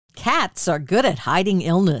Cats are good at hiding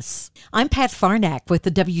illness. I'm Pat Farnack with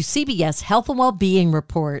the WCBS Health and Wellbeing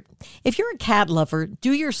Report. If you're a cat lover,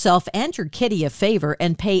 do yourself and your kitty a favor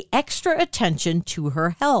and pay extra attention to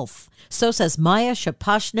her health. So says Maya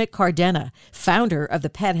Shaposhnik-Kardena, founder of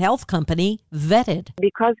the pet health company Vetted.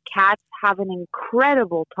 Because cats have an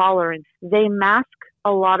incredible tolerance, they mask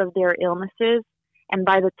a lot of their illnesses, and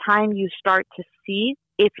by the time you start to see,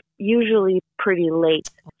 it's usually pretty late.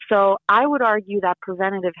 So I would argue that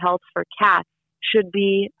preventative health for cats should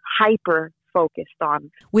be hyper focused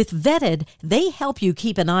on. With Vetted, they help you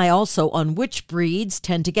keep an eye also on which breeds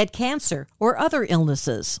tend to get cancer or other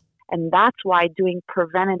illnesses. And that's why doing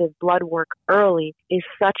preventative blood work early is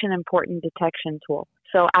such an important detection tool.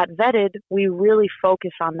 So at Vetted, we really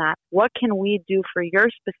focus on that. What can we do for your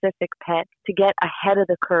specific pet to get ahead of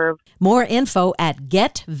the curve? More info at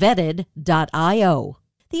getvetted.io.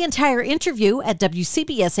 The entire interview at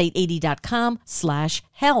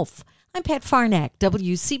WCBS880.com/health. I'm Pat Farnack,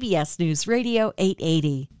 WCBS News Radio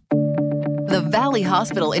 880. The Valley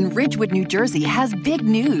Hospital in Ridgewood, New Jersey has big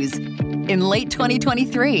news. In late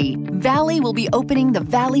 2023, Valley will be opening the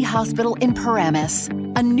Valley Hospital in Paramus,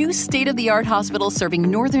 a new state-of-the-art hospital serving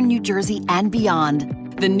northern New Jersey and beyond.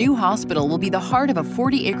 The new hospital will be the heart of a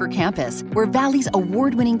 40-acre campus where Valley's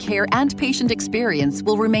award-winning care and patient experience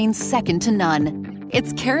will remain second to none.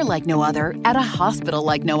 It's care like no other at a hospital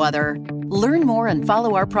like no other. Learn more and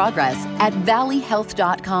follow our progress at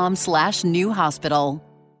valleyhealth.com/new hospital.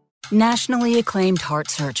 Nationally acclaimed heart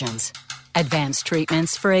surgeons. Advanced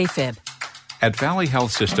treatments for AFib. At Valley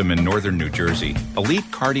Health System in northern New Jersey, elite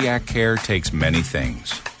cardiac care takes many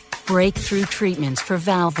things. Breakthrough treatments for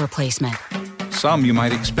valve replacement. Some you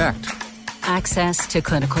might expect. Access to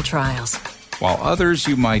clinical trials. While others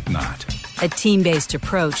you might not. A team-based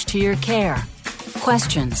approach to your care.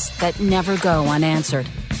 Questions that never go unanswered.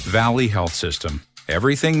 Valley Health System.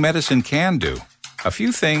 Everything medicine can do. A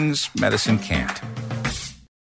few things medicine can't.